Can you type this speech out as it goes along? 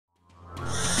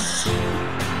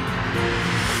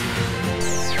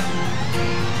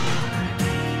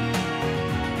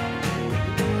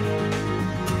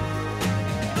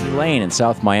Elaine in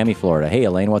South Miami, Florida. Hey,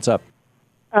 Elaine, what's up?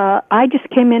 I just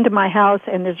came into my house,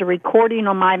 and there's a recording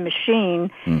on my machine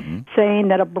saying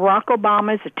that Barack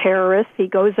Obama is a terrorist. He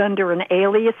goes under an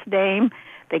alias name.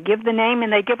 They give the name,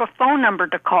 and they give a phone number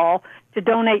to call to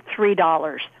donate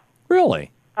 $3.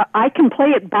 Really? I can play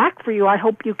it back for you. I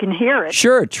hope you can hear it.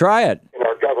 Sure, try it. In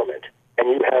our government, and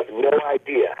you have no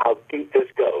idea how deep this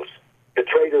goes. The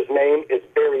traitor's name is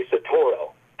Barry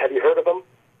Soetoro. Have you heard of him?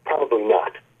 Probably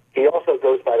not. He also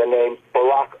goes by the name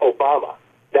Barack Obama.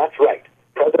 That's right.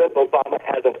 President Obama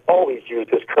hasn't always used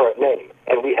his current name,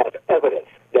 and we have evidence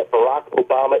that Barack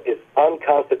Obama is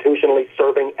unconstitutionally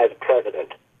serving as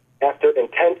president. After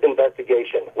intense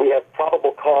investigation, we have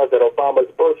probable cause that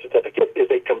Obama's birth certificate is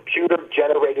a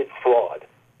computer-generated fraud.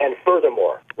 And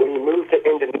furthermore, when he moved to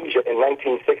Indonesia in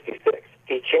 1966,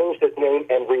 he changed his name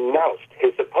and renounced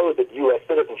his supposed U.S.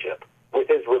 citizenship, with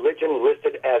his religion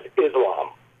listed as Islam,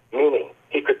 meaning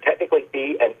he could technically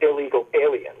be an illegal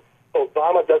alien.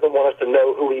 Obama doesn't want us to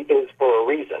know who he is for a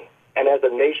reason. And as the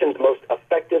nation's most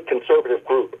effective conservative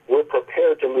group, we're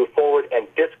prepared to move forward and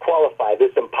disqualify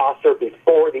this imposter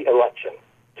before the election.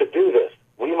 To do this,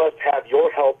 we must have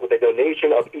your help with a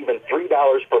donation of even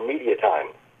 $3 for media time.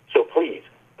 So please,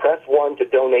 press 1 to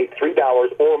donate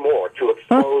 $3 or more to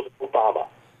expose Obama.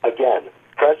 Again,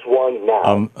 press 1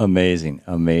 now. Amazing.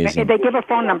 They give a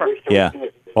phone number. Yeah.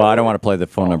 Well, I don't want to play the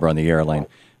phone number on the air, Elaine.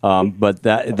 But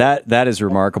that is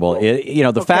remarkable.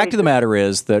 The fact of the matter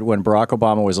is that when Barack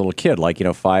Obama was a little kid, like,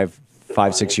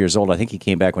 6 years old, I think he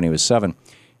came back when he was 7,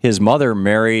 his mother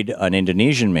married an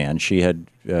Indonesian man. She had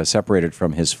separated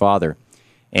from his father.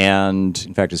 And,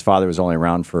 in fact, his father was only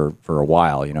around for a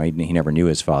while. He never knew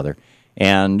his father.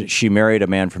 And she married a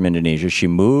man from Indonesia. She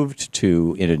moved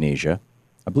to Indonesia.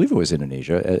 I believe it was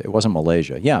Indonesia. It wasn't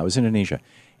Malaysia. Yeah, it was Indonesia.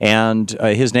 And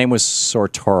his name was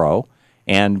Soetoro.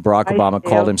 And Barack Obama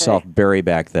called himself Barry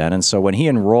back then. And so when he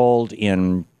enrolled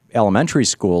in elementary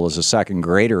school as a second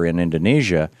grader in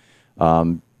Indonesia,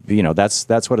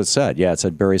 that's what it said. Yeah, it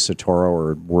said Barry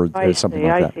Soetoro or something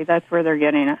like that. I see. That's where they're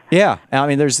getting it. Yeah, I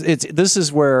mean, this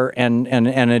is where and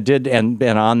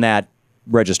on that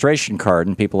registration card,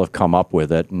 and people have come up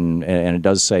with it, and it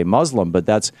does say Muslim, but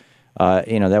that's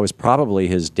that was probably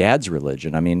his dad's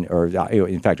religion. I mean, or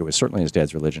in fact, it was certainly his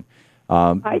dad's religion.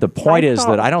 The point is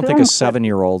that I don't think a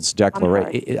 7-year-old's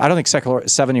declaration. I don't think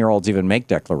 7-year-olds even make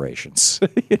declarations.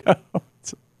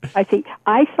 I see.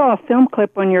 I saw a film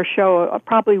clip on your show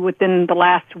probably within the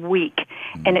last week,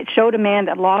 and it showed a man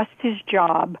that lost his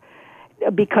job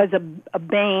because of a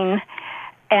Bain,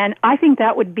 and I think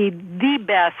that would be the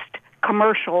best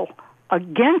commercial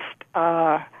against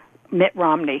Mitt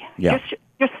Romney. Yeah.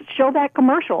 Just show that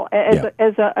commercial as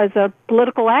a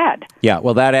political ad. Yeah,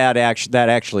 well, that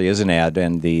actually is an ad,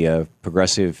 and the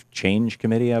Progressive Change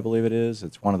Committee, I believe it is.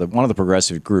 It's one of the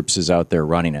progressive groups is out there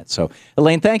running it. So,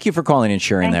 Elaine, thank you for calling and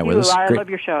sharing that with us. I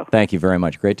love your show. Thank you very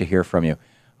much. Great to hear from you.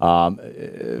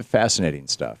 Fascinating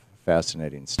stuff.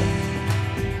 Fascinating stuff.